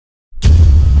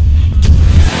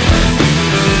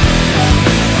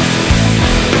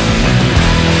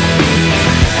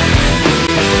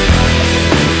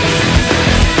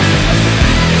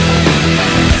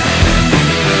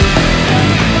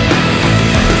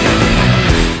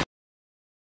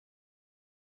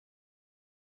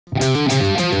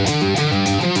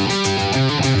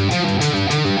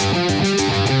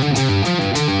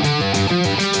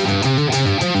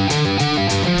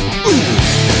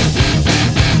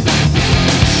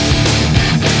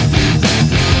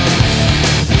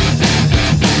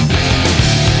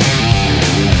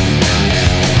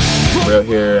out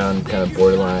here on kind of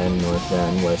borderline North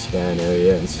Van, West Van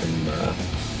area, and some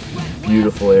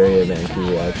beautiful area of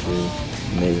Vancouver actually.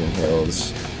 Amazing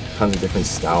hills, tons of different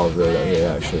style of road out here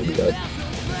actually. We got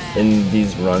in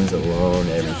these runs alone,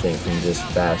 everything from just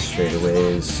fast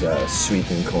straightaways,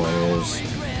 sweeping corners,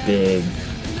 big,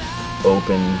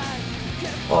 open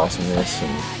awesomeness,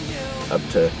 and up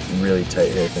to really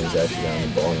tight hairpins actually down the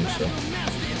bottom, so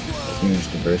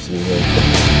huge diversity here.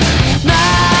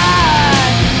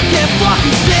 Can't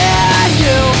fucking stand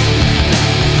you,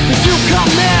 'cause you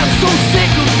come in, I'm so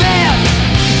sick of it.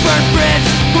 Burnt bridge,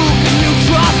 who can you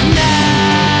trust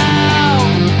now?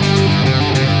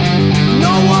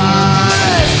 No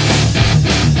one.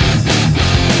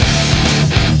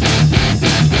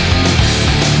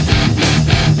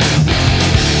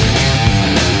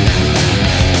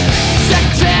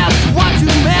 Second chance, one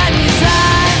too many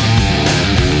times.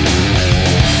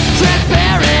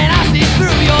 Transparent, I see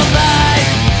through your lies.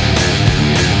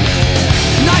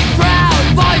 Not proud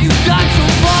of all you've done so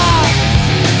far.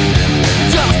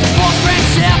 Just a false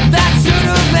friendship that should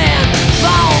have been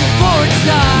long before it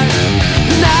started.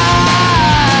 And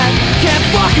I can't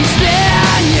fucking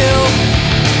stand you.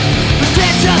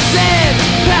 Pretentious and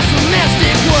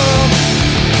pessimistic world.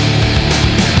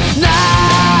 And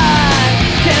I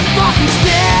can't fucking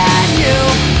stand you.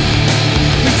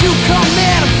 When you come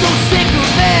in, I'm so sick of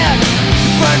it.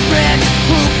 Burnt bridge,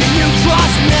 who can you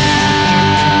trust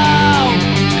now?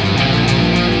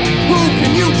 Who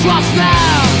can you trust now?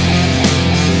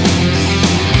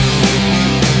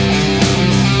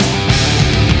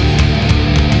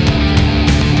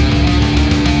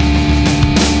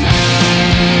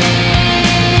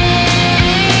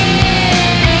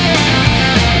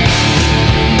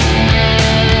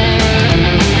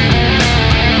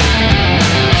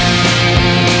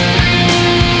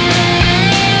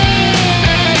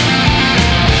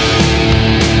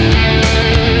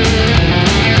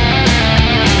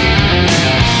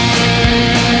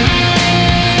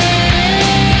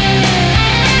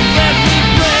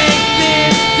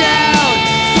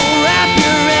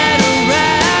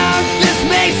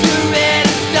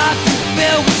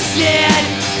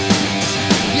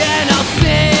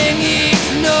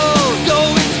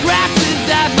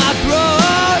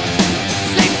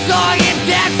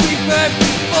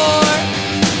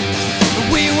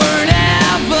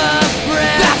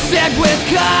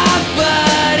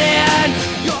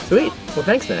 Sweet. Well,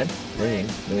 thanks, man.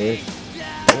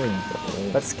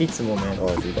 Let's skeet some more, man.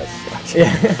 Oh, dude, that sucks.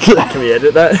 Yeah. Can we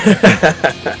edit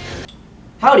that?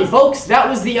 Howdy, folks. That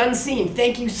was the Unseen.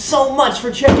 Thank you so much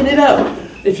for checking it out.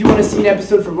 If you want to see an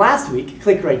episode from last week,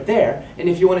 click right there. And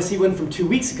if you want to see one from 2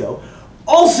 weeks ago,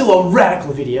 also a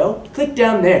radical video, click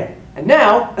down there. And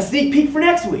now, a sneak peek for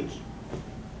next week.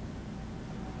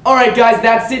 Alright guys,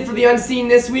 that's it for the Unseen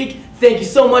this week. Thank you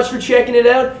so much for checking it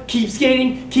out. Keep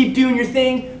skating, keep doing your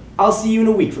thing. I'll see you in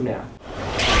a week from now.